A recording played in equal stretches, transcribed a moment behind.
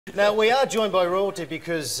Now, we are joined by royalty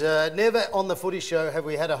because never on the Footy Show have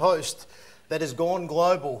we had a host that has gone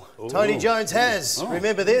global. Ooh. Tony Jones has. Oh.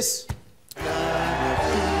 Remember this? All right,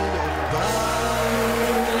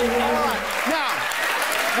 now,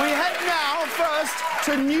 we head now first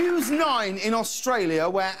to News 9 in Australia,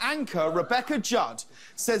 where anchor Rebecca Judd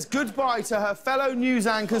says goodbye to her fellow news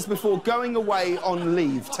anchors before going away on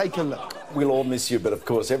leave. Take a look. We'll all miss you, but of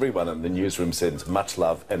course everyone in the newsroom sends much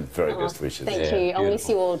love and very best wishes. Thank you. I'll miss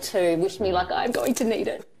you all too. Wish me luck. I'm going to need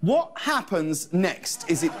it. What happens next?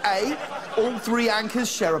 Is it A, all three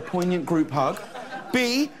anchors share a poignant group hug?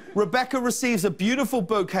 B, Rebecca receives a beautiful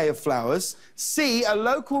bouquet of flowers? C, a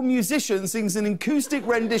local musician sings an acoustic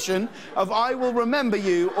rendition of I Will Remember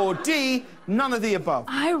You? Or D, none of the above?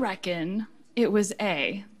 I reckon it was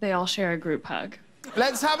A. They all share a group hug.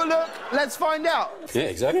 Let's have a look. Let's find out. Yeah,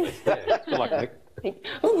 exactly. Yeah. Good luck, Nick. Can you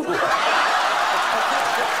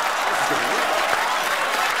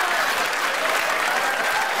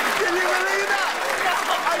believe that?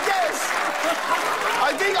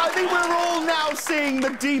 I think we're all now seeing the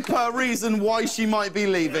deeper reason why she might be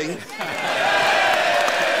leaving.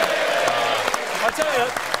 I tell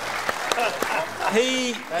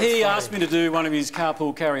you, he asked me to do one of his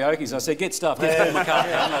carpool karaoke's. I said, get stuff, get Paul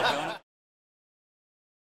McCartney. I'm not doing it.